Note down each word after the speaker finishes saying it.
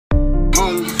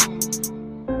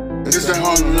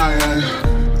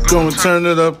Go and turn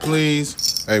it up,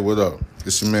 please. Hey, what up?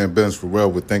 It's your man Ben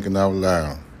Farrell with Thinking Out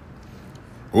Loud.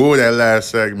 Ooh, that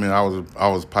last segment, I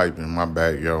was piping. My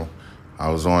bad, yo. I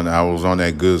was on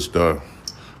that good stuff.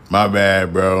 My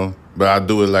bad, bro. But I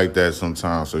do it like that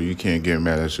sometimes, so you can't get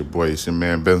mad at your boy. It's your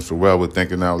man Ben Farrell with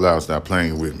Thinking Out Loud. Stop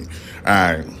playing with me. All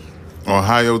right.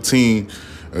 Ohio teen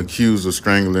accused of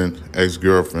strangling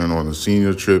ex-girlfriend on a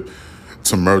senior trip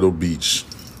to Myrtle Beach.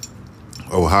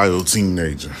 Ohio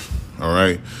teenager. All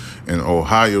right. An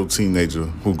Ohio teenager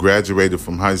who graduated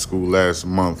from high school last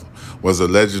month was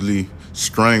allegedly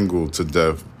strangled to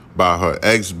death by her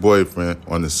ex-boyfriend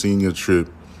on a senior trip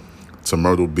to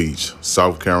Myrtle Beach,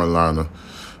 South Carolina,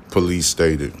 police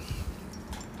stated.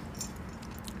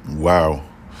 Wow,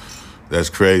 that's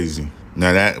crazy.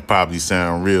 Now that probably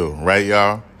sound real, right,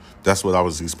 y'all? That's what I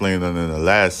was explaining in the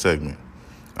last segment.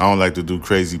 I don't like to do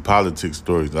crazy politics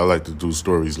stories. I like to do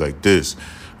stories like this.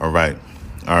 All right.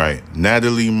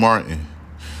 Natalie Martin,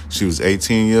 she was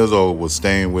 18 years old, was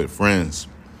staying with friends,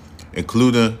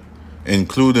 including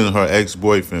her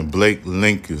ex-boyfriend, Blake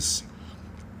Linkus,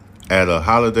 at a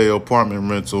holiday apartment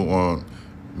rental on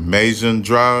Mason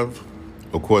Drive,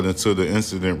 according to the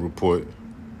incident report.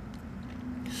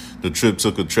 The trip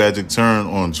took a tragic turn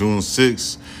on June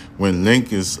 6 when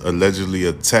Linkus allegedly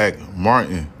attacked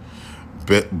Martin.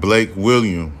 Blake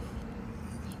William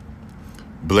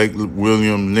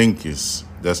Linkus,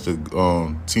 that's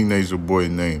the teenager boy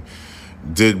name,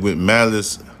 did with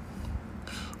malice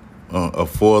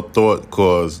aforethought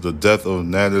caused the death of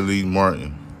Natalie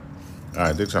Martin. All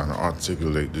right, they're trying to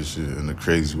articulate this shit in a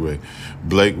crazy way.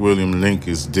 Blake William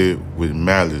Linkus did with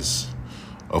malice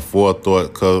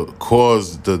aforethought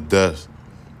caused the death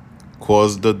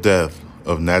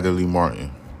of Natalie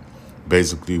Martin.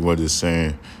 Basically, what it's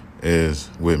saying is,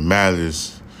 with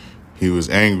malice, he was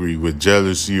angry with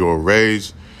jealousy or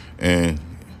rage, and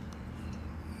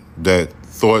that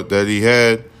thought that he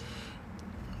had,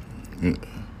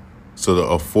 so the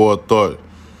aforethought,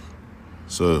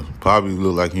 so probably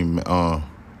looked like he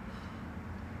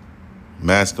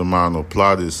mastermind or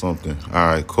plotted something. All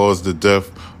right, caused the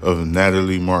death of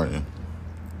Natalie Martin.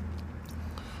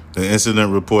 The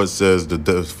incident report says the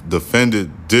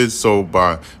defendant did so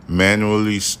by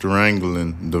manually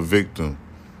strangling the victim.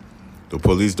 The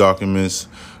police documents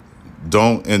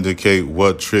don't indicate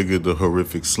what triggered the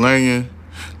horrific slaying.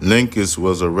 Linkus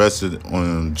was arrested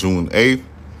on June 8th,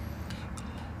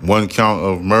 one count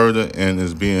of murder, and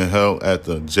is being held at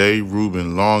the J.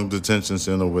 Rubin Long Detention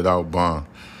Center without bond.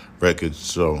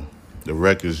 The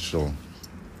records show.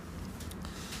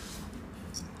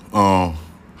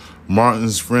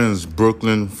 Martin's friends,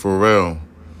 Brooklyn Farrell,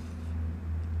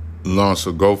 launched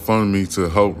a GoFundMe to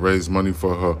help raise money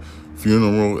for her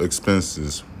funeral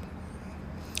expenses.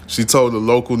 She told the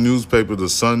local newspaper, the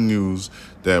Sun News,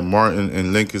 that Martin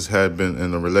and Linkus had been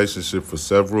in a relationship for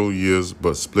several years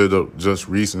but split up just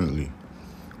recently.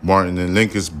 Martin and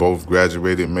Linkus both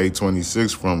graduated May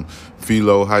 26 from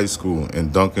Philo High School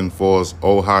in Duncan Falls,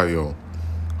 Ohio.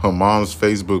 Her mom's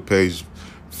Facebook page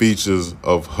features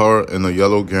of her in a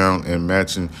yellow gown and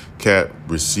matching cap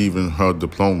receiving her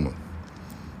diploma.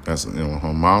 That's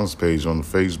her mom's page on the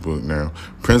Facebook now.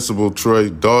 Principal Troy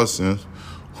Dawson,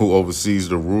 who oversees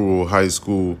the rural high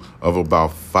school of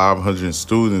about 500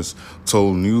 students,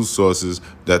 told news sources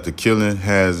that the killing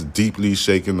has deeply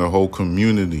shaken the whole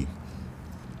community.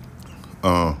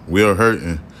 We are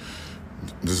hurting.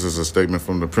 This is a statement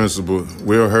from the principal.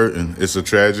 We are hurting. It's a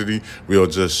tragedy. We are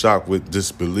just shocked with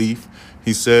disbelief.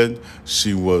 He said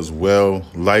she was well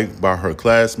liked by her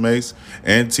classmates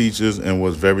and teachers and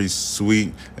was very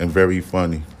sweet and very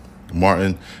funny.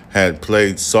 Martin had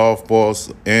played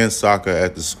softball and soccer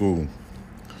at the school.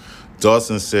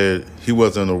 Dawson said he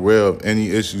wasn't aware of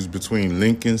any issues between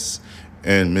Linkus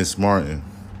and Miss Martin.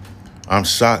 I'm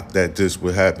shocked that this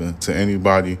would happen to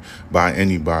anybody by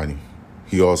anybody,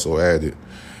 he also added.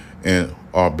 An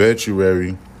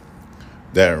obituary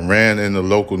that ran in the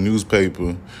local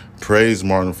newspaper praised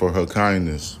Martin for her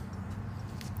kindness.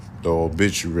 The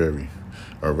obituary,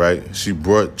 all right? She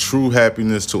brought true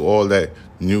happiness to all that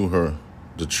knew her,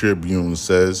 the Tribune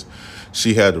says.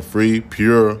 She had a free,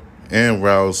 pure, and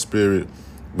roused spirit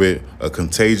with a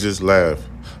contagious laugh,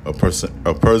 a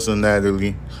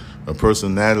personality. I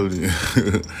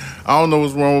don't know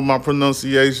what's wrong with my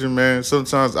pronunciation, man.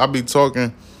 Sometimes I be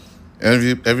talking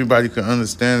and everybody can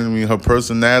understand me. Her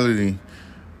personality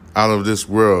out of this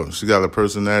world. She got a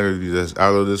personality that's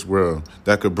out of this world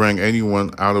that could bring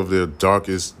anyone out of their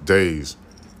darkest days.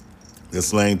 The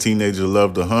slain teenager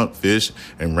loved to hunt, fish,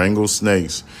 and wrangle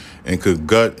snakes, and could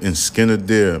gut and skin a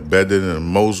deer better than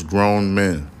most grown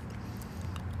men.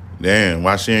 Damn,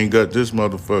 why she ain't got this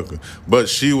motherfucker? But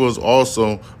she was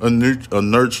also a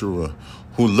nurturer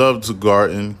who loved to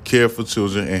garden, care for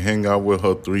children, and hang out with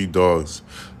her 3 dogs,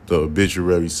 the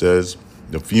obituary says.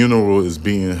 The funeral is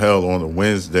being held on a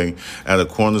Wednesday at a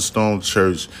Cornerstone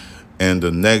church, and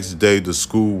the next day the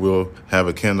school will have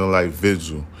a candlelight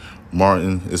vigil.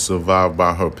 Martin is survived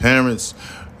by her parents,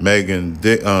 Megan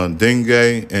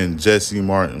Denge and Jesse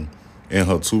Martin, and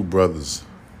her 2 brothers.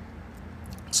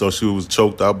 So she was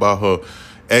choked out by her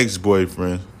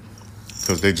ex-boyfriend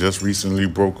because they just recently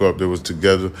broke up. They was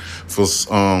together for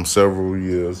several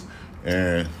years,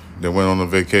 and they went on a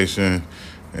vacation,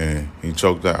 and he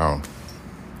choked her out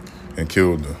and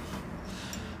killed her.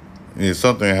 Yeah,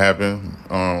 something happened.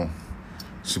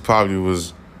 She probably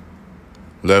was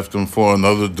left him for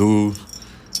another dude,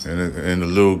 and the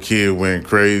little kid went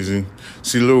crazy.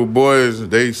 See, little boys,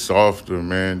 they softer,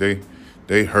 man.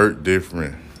 They hurt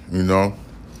different, you know.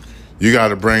 You got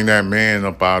to bring that man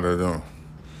up out of them.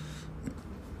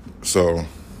 So,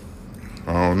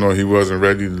 I don't know. He wasn't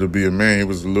ready to be a man. He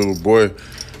was a little boy.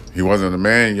 He wasn't a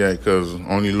man yet because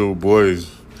only little boys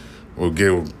will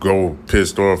go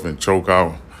pissed off and choke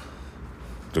out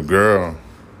the girl,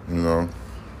 you know.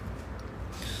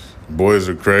 Boys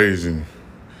are crazy.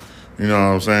 You know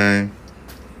what I'm saying?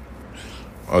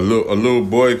 A little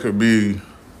boy could be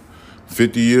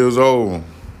 50 years old,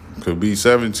 could be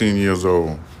 17 years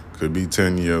old, could be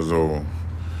 10 years old.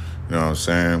 You know what I'm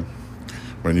saying?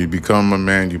 When you become a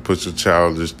man, you put your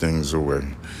childish things away.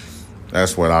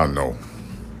 That's what I know.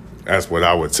 That's what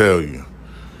I would tell you.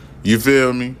 You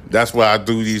feel me? That's why I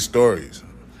do these stories.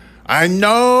 I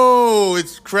know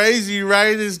it's crazy,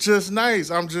 right? It's just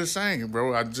nice. I'm just saying,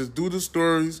 bro. I just do the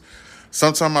stories.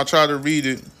 Sometimes I try to read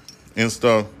it and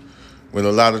stuff with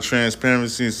a lot of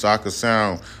transparency so I could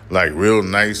sound like real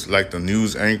nice, like the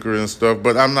news anchor and stuff.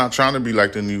 But I'm not trying to be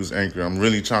like the news anchor. I'm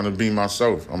really trying to be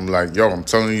myself. I'm like, yo, I'm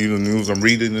telling you the news. I'm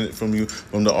reading it from you,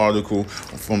 from the article,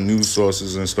 from news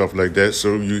sources and stuff like that.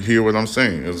 So you hear what I'm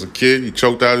saying. As a kid, he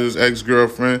choked out his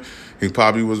ex-girlfriend. He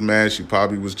probably was mad. She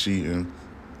probably was cheating.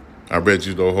 I read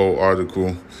you the whole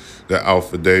article, the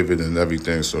affidavit and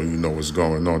everything, so you know what's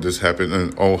going on. This happened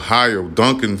in Ohio,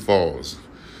 Duncan Falls,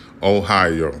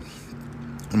 Ohio.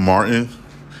 Martin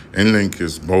and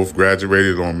Linkus both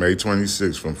graduated on May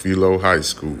 26th from Philo High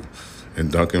School in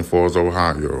Duncan Falls,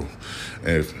 Ohio.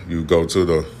 And if you go to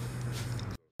the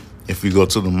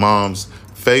mom's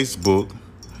Facebook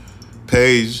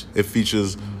page, it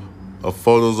features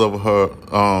photos of her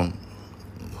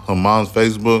mom's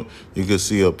Facebook. You can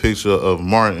see a picture of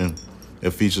Martin.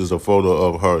 It features a photo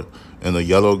of her in a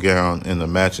yellow gown and a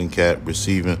matching cap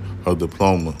receiving her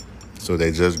diploma. So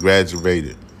they just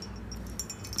graduated.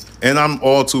 And I'm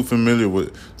all too familiar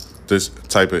with this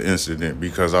type of incident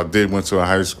because I went to a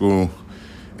high school,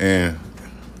 and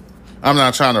I'm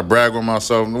not trying to brag on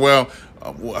myself. Well,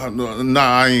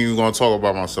 I ain't even gonna talk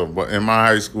about myself. But in my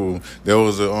high school, there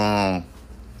was a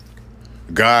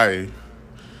guy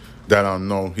that I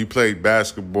know. He played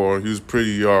basketball. He was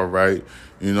pretty all right.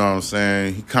 You know what I'm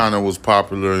saying? He kind of was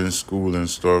popular in school and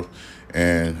stuff.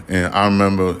 And I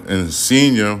remember in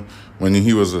senior, when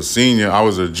he was a senior, I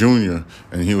was a junior,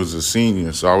 and he was a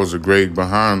senior. So I was a grade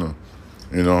behind him,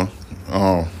 you know.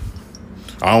 I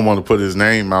don't want to put his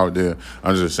name out there.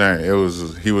 I'm just saying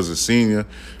he was a senior.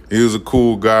 He was a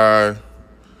cool guy,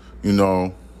 you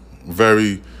know,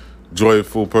 very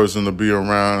joyful person to be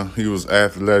around. He was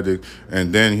athletic.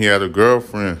 And then he had a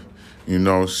girlfriend, you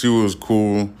know. She was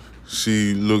cool.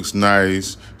 She looks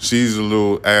nice. She's a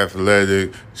little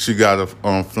athletic. She got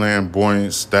a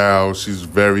flamboyant style. She's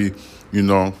very, you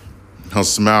know, her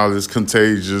smile is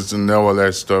contagious and all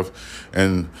that stuff.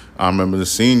 And I remember the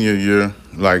senior year,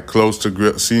 like close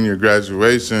to senior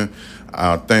graduation,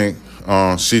 I think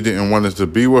she didn't want us to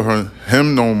be with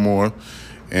him no more.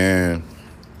 And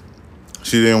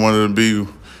she didn't want to be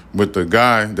with the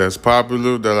guy that's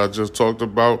popular that I just talked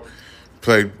about,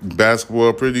 played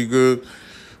basketball pretty good.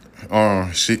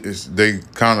 They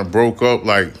kind of broke up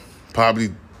like probably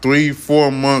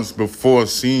 3-4 months before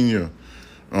senior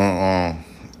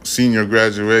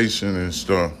graduation and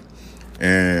stuff.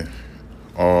 And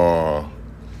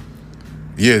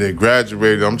they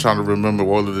graduated. I'm trying to remember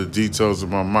all of the details in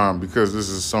my mind because this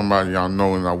is somebody I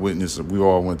know and I witnessed it. We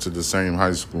all went to the same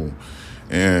high school.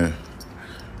 And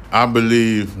I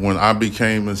believe when I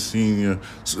became a senior,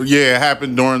 it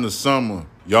happened during the summer.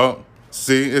 Y'all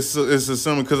see, it's a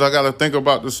summer because I got to think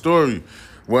about the story.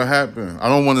 What happened? I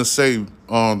don't want to say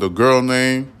the girl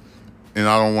name, and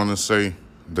I don't want to say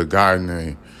the guy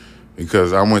name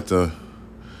because I went to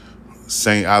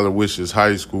St. Aloysius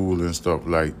High School and stuff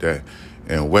like that.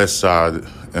 and West Side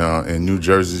in New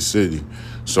Jersey City.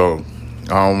 So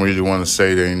I don't really want to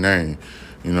say their name.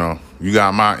 You know, you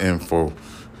got my info.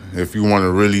 If you want to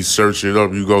really search it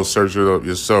up, you go search it up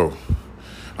yourself.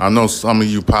 I know some of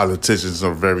you politicians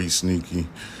are very sneaky.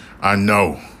 I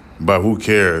know, but who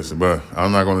cares? But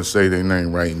I'm not going to say their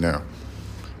name right now.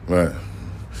 But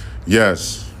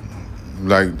yes,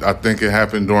 like I think it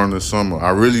happened during the summer.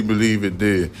 I really believe it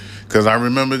did. Because I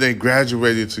remember they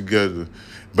graduated together,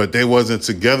 but they wasn't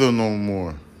together no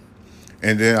more.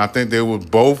 And then I think they were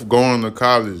both going to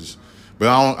college. But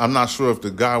I'm not sure if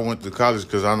the guy went to college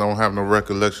because I don't have no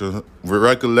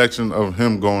recollection of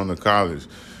him going to college.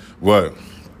 But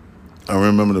I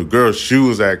remember the girl, she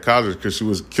was at college because she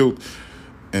was killed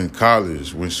in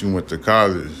college when she went to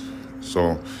college.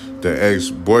 So the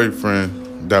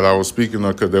ex-boyfriend that I was speaking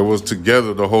of, because they was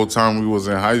together the whole time we was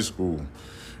in high school.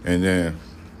 And then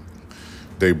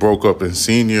they broke up in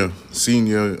senior at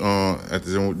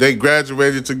the end. They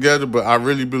graduated together, but I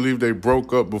really believe they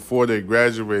broke up before they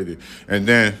graduated. And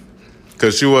then,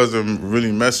 because she wasn't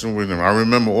really messing with him. I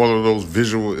remember all of those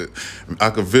I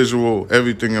could visual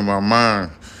everything in my mind.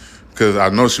 Because I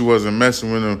know she wasn't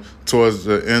messing with him towards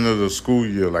the end of the school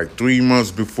year, like 3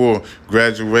 months before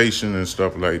graduation and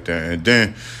stuff like that. And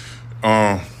then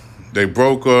they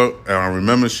broke up, and I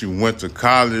remember she went to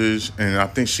college, and I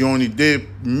think she only did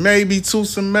maybe 2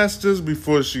 semesters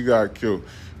before she got killed.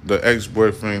 The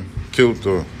ex-boyfriend killed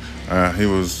her. He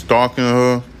was stalking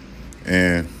her,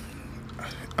 and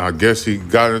I guess he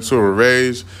got into a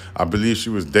rage. I believe she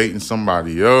was dating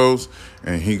somebody else,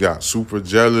 and he got super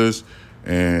jealous,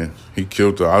 and he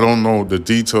killed her. I don't know the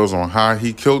details on how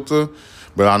he killed her,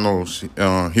 but I know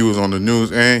he was on the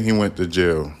news, and he went to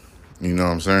jail. You know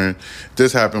what I'm saying?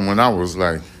 This happened when I was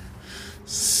like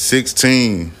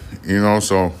 16, you know,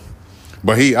 so.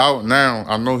 But he out now.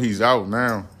 I know he's out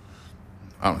now.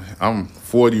 I'm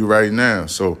 40 right now,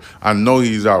 so I know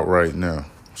he's out right now.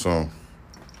 So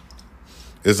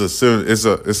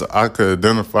I could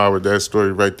identify with that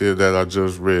story right there that I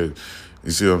just read.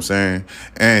 You see what I'm saying?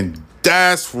 And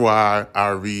that's why I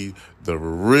read the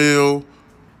real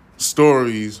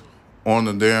stories on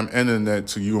the damn internet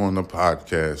to you on the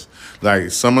podcast. Like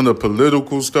some of the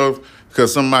political stuff,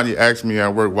 because somebody asked me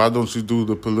at work, why don't you do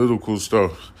the political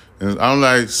stuff? And I'm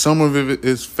like, some of it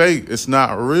is fake. It's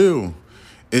not real.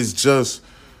 It's just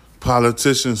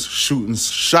politicians shooting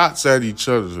shots at each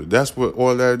other. That's what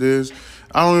all that is.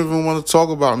 I don't even want to talk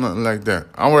about nothing like that.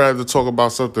 I would rather talk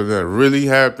about something that really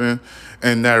happened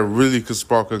and that really could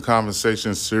spark a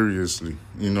conversation seriously.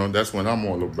 You know, that's what I'm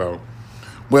all about.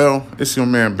 Well, it's your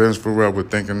man, Benz Pharrell with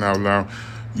Thinking Out Loud.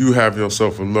 You have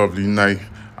yourself a lovely night.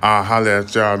 I'll holler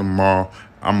at y'all tomorrow.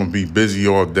 I'm going to be busy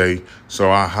all day,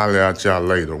 so I'll holler at y'all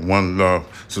later. One love.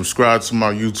 Subscribe to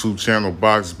my YouTube channel,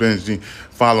 Box Benji.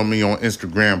 Follow me on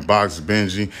Instagram, Box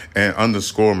Benji, and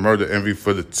 _ Murder Envy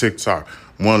for the TikTok.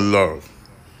 One love.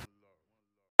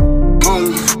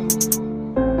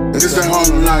 It's that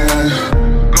Harlem night.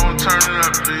 Gon' turn it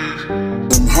up, please.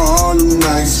 Them Harlem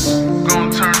nights.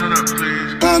 Gon' turn it up, please.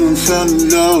 I done fell in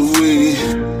love with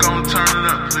it. Gon' turn it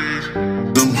up, please.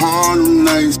 Them Harlem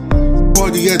nights.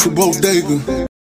 Party at the bodega.